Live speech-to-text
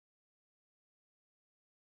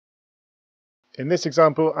In this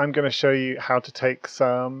example, I'm going to show you how to take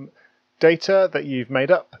some data that you've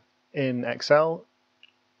made up in Excel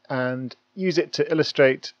and use it to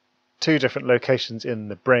illustrate two different locations in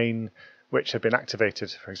the brain which have been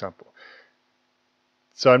activated, for example.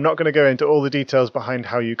 So I'm not going to go into all the details behind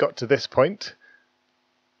how you got to this point,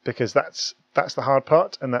 because that's the hard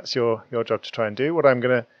part, and that's your job to try and do. What I'm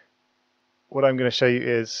going to show you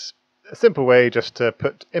is a simple way just to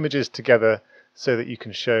put images together so that you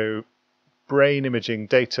can show brain imaging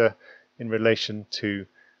data in relation to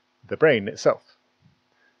the brain itself.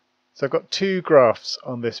 So I've got two graphs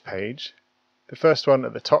on this page. The first one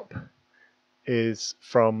at the top is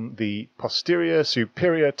from the posterior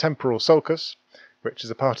superior temporal sulcus, which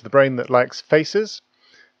is a part of the brain that likes faces,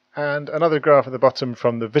 and another graph at the bottom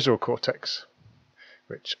from the visual cortex,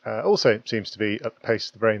 which also seems to be at the place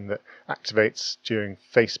of the brain that activates during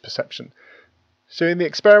face perception. So in the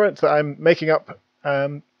experiment that I'm making up,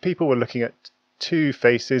 people were looking at two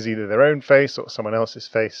faces, either their own face or someone else's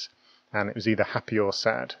face, and it was either happy or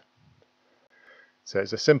sad. So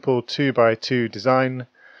it's a simple 2x2 design,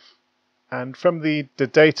 and from the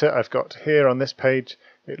data I've got here on this page,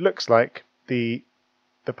 it looks like the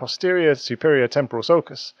posterior superior temporal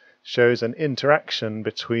sulcus shows an interaction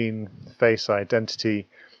between face identity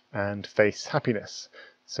and face happiness.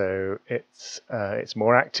 So it's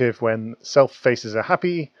more active when self faces are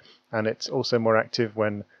happy, and it's also more active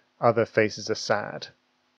when other faces are sad.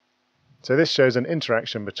 So this shows an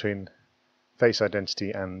interaction between face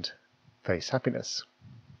identity and face happiness.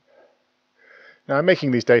 Now I'm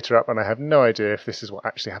making these data up and I have no idea if this is what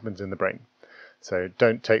actually happens in the brain, so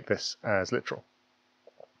don't take this as literal.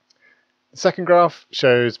 The second graph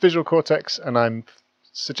shows visual cortex, and I'm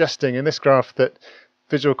suggesting in this graph that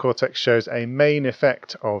visual cortex shows a main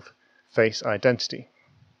effect of face identity.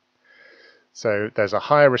 So there's a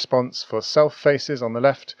higher response for self faces on the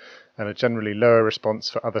left and a generally lower response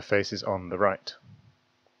for other faces on the right.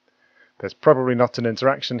 There's probably not an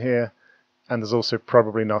interaction here, and there's also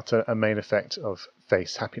probably not a main effect of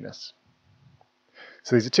face happiness.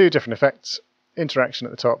 So these are two different effects: interaction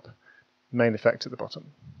at the top, main effect at the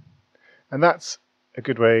bottom. And that's a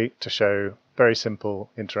good way to show very simple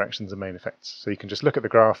interactions and main effects. So you can just look at the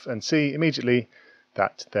graph and see immediately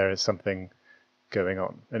that there is something going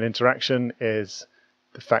on. An interaction is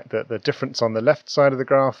the fact that the difference on the left side of the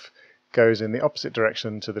graph goes in the opposite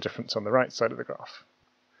direction to the difference on the right side of the graph.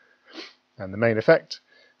 And the main effect,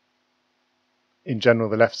 in general,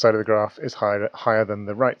 the left side of the graph is higher than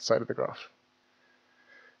the right side of the graph.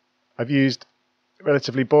 I've used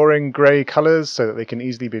relatively boring grey colours so that they can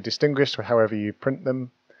easily be distinguished however you print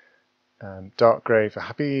them. Dark grey for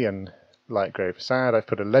happy and light grey for sad. I've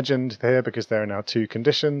put a legend here because there are now two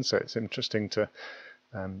conditions, so it's interesting to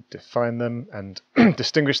define them and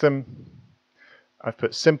distinguish them. I've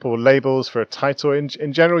put simple labels for a title.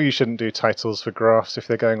 In general, you shouldn't do titles for graphs if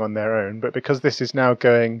they're going on their own, but because this is now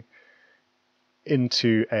going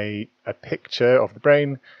into a picture of the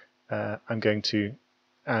brain, I'm going to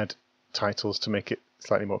add titles to make it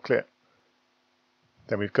slightly more clear.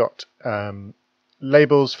 Then we've got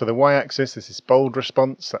labels for the y-axis. This is bold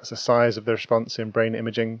response, that's the size of the response in brain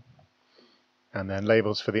imaging. And then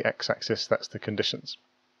labels for the x-axis, that's the conditions.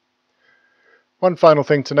 One final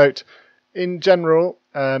thing to note: in general,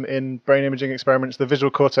 in brain imaging experiments, the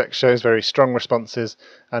visual cortex shows very strong responses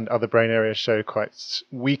and other brain areas show quite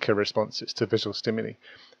weaker responses to visual stimuli.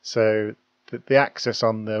 So the axis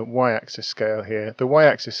on the y-axis scale here, the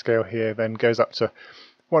y-axis scale here then goes up to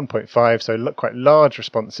 1.5, so look quite large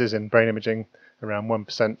responses in brain imaging, around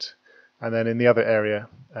 1%, and then in the other area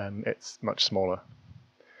it's much smaller.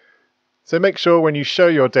 So make sure when you show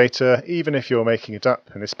your data, even if you're making it up,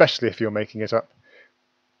 and especially if you're making it up,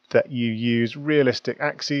 that you use realistic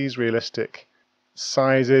axes, realistic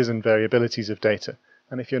sizes and variabilities of data.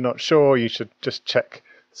 And if you're not sure, you should just check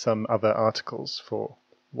some other articles for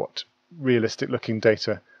what realistic looking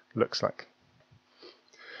data looks like.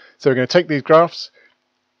 So we're going to take these graphs,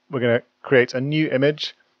 we're going to create a new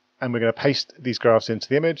image, and we're going to paste these graphs into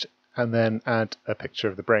the image and then add a picture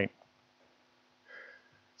of the brain.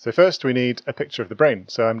 So first we need a picture of the brain,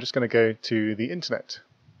 so I'm just going to go to the internet.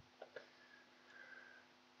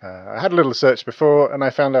 I had a little search before and I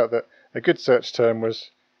found out that a good search term was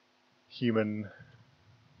human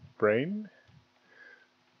brain,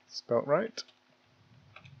 spelt right.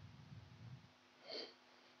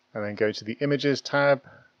 And then go to the Images tab.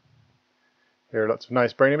 Here are lots of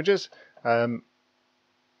nice brain images. I'm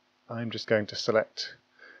just going to select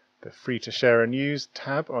the Free to Share and Use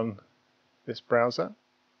tab on this browser.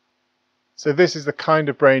 So this is the kind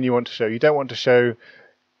of brain you want to show. You don't want to show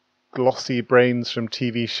glossy brains from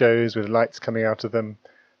TV shows with lights coming out of them.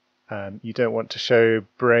 You don't want to show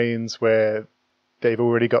brains where they've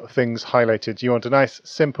already got things highlighted. You want a nice,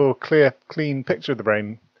 simple, clear, clean picture of the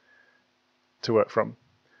brain to work from.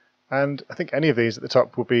 And I think any of these at the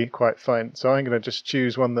top will be quite fine. So I'm going to just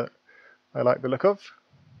choose one that I like the look of.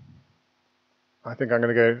 I think I'm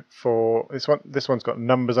going to go for this one. This one's got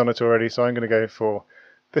numbers on it already, so I'm going to go for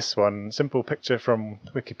this one, simple picture from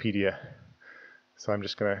Wikipedia. So I'm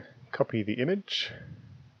just going to copy the image,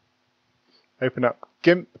 open up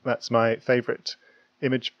GIMP, that's my favorite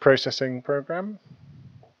image processing program,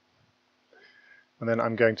 and then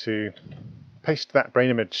I'm going to paste that brain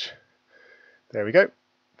image. There we go,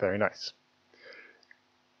 very nice.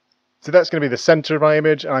 So that's going to be the center of my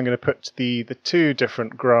image, and I'm going to put the two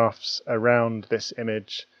different graphs around this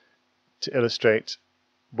image to illustrate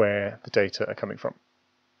where the data are coming from.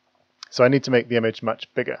 So I need to make the image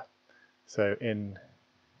much bigger. So in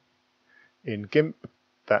GIMP,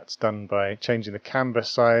 that's done by changing the canvas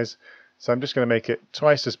size. So I'm just going to make it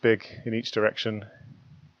twice as big in each direction.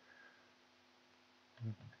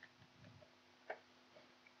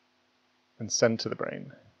 And center the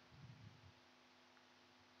brain.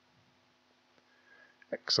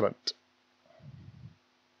 Excellent.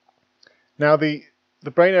 Now the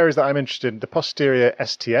brain areas that I'm interested in, the posterior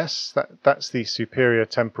STS, that's the superior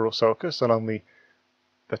temporal sulcus along the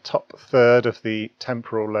top third of the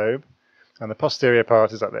temporal lobe, and the posterior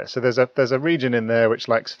part is up there. So there's a region in there which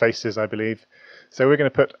likes faces, I believe. So we're going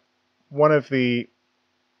to put one of the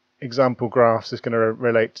example graphs is going to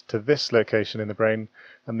relate to this location in the brain,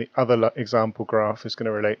 and the other example graph is going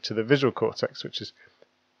to relate to the visual cortex, which is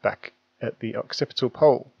back at the occipital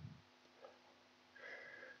pole.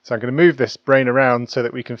 So I'm going to move this brain around so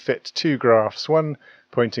that we can fit two graphs, one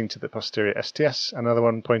pointing to the posterior STS, another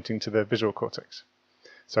one pointing to the visual cortex.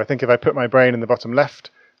 So I think if I put my brain in the bottom left,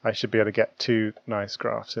 I should be able to get two nice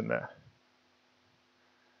graphs in there.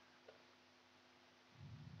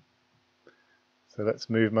 So let's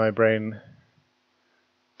move my brain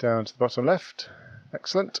down to the bottom left.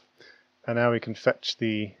 Excellent. And now we can fetch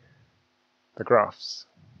the graphs.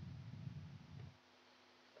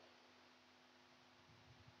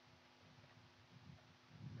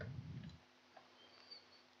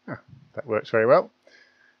 That works very well.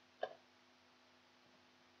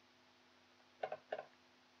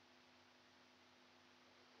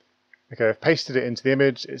 Okay, I've pasted it into the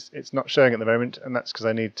image. It's not showing at the moment, and that's because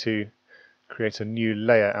I need to create a new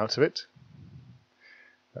layer out of it.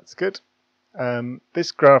 That's good.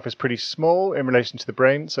 This graph is pretty small in relation to the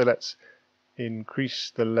brain, so let's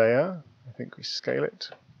increase the layer. I think we scale it.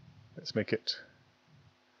 Let's make it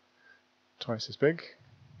twice as big.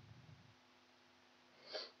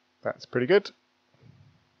 That's pretty good.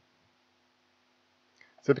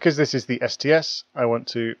 So because this is the STS, I want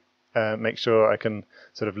to make sure I can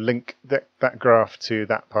sort of link that graph to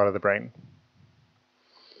that part of the brain.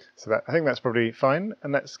 So I think that's probably fine.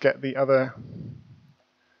 And let's get the other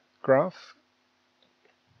graph.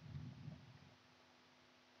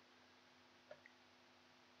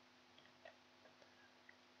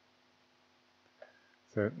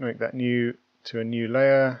 So make that to a new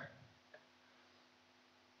layer.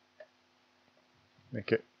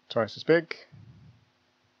 Make it twice as big.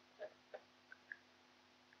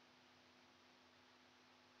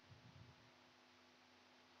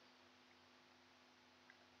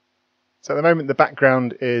 So at the moment the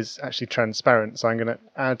background is actually transparent, so I'm going to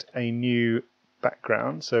add a new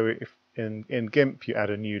background. So if in GIMP you add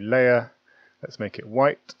a new layer, let's make it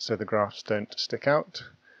white so the graphs don't stick out.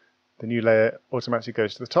 The new layer automatically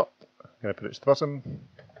goes to the top. I'm going to put it to the bottom.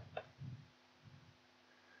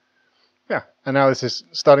 Yeah, and now this is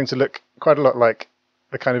starting to look quite a lot like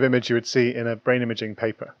the kind of image you would see in a brain imaging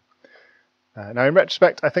paper. Now in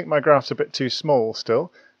retrospect, I think my graph's a bit too small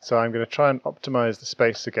still, so I'm going to try and optimize the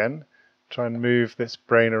space again. Try and move this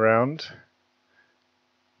brain around.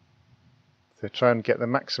 So try and get the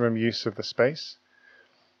maximum use of the space.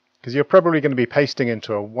 Because you're probably going to be pasting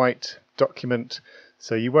into a white document,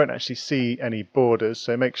 so you won't actually see any borders.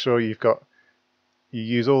 So make sure you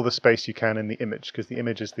use all the space you can in the image, because the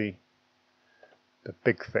image is the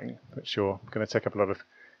big thing, which you're going to take up a lot of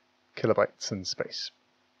kilobytes in space.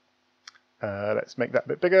 Let's make that a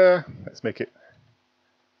bit bigger. Let's make it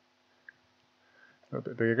a little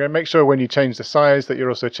bit bigger again. Make sure when you change the size that you're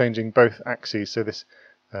also changing both axes, so this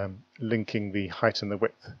linking the height and the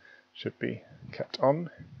width should be kept on.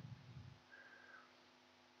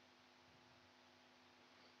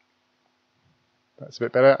 That's a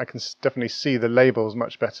bit better. I can definitely see the labels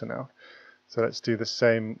much better now. So let's do the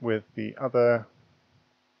same with the other.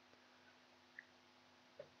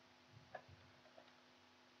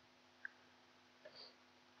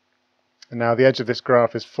 And now the edge of this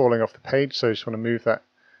graph is falling off the page, so I just want to move that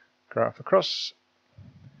graph across.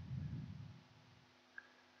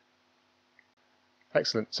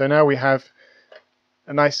 Excellent. So now we have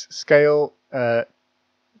a nice scale,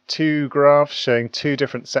 two graphs showing two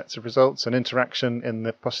different sets of results, an interaction in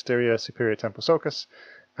the posterior superior temporal sulcus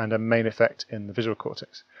and a main effect in the visual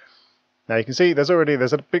cortex. Now you can see there's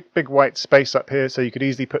a big white space up here, so you could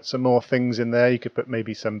easily put some more things in there. You could put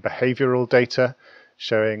maybe some behavioral data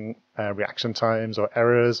showing reaction times or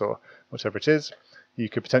errors or whatever it is. You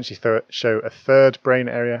could potentially show a third brain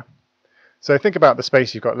area. So think about the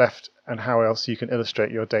space you've got left and how else you can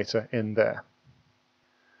illustrate your data in there.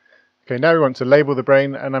 Okay, now we want to label the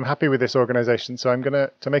brain, and I'm happy with this organization, so I'm going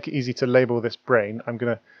to make it easy to label this brain, I'm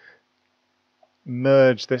going to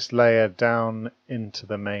merge this layer down into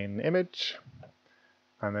the main image.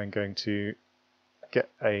 I'm then going to get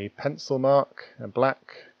a pencil mark, a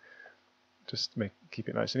black, just keep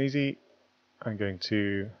it nice and easy. I'm going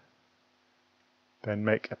to then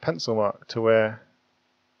make a pencil mark to where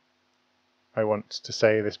I want to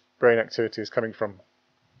say this brain activity is coming from.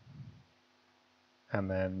 And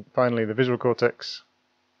then finally the visual cortex.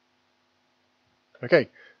 Okay,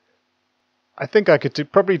 I think I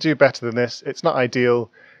could probably do better than this. It's not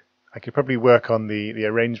ideal. I could probably work on the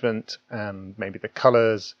arrangement and maybe the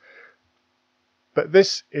colors. But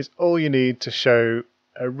this is all you need to show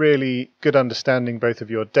a really good understanding both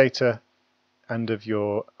of your data and of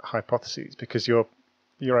your hypotheses, because you're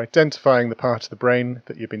identifying the part of the brain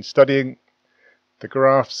that you've been studying. The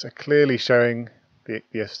graphs are clearly showing the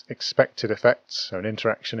expected effects, so an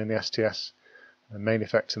interaction in the STS, the main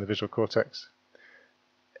effects in the visual cortex.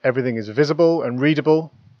 Everything is visible and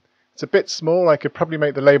readable. It's a bit small. I could probably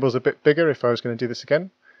make the labels a bit bigger if I was going to do this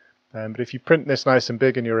again. But if you print this nice and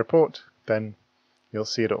big in your report, then you'll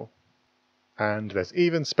see it all. And there's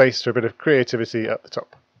even space for a bit of creativity at the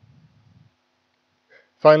top.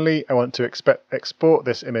 Finally, I want to export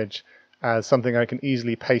this image as something I can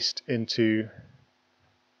easily paste into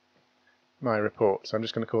my report. So I'm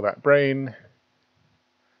just going to call that brain.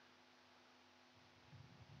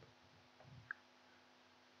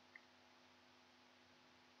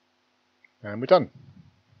 And we're done.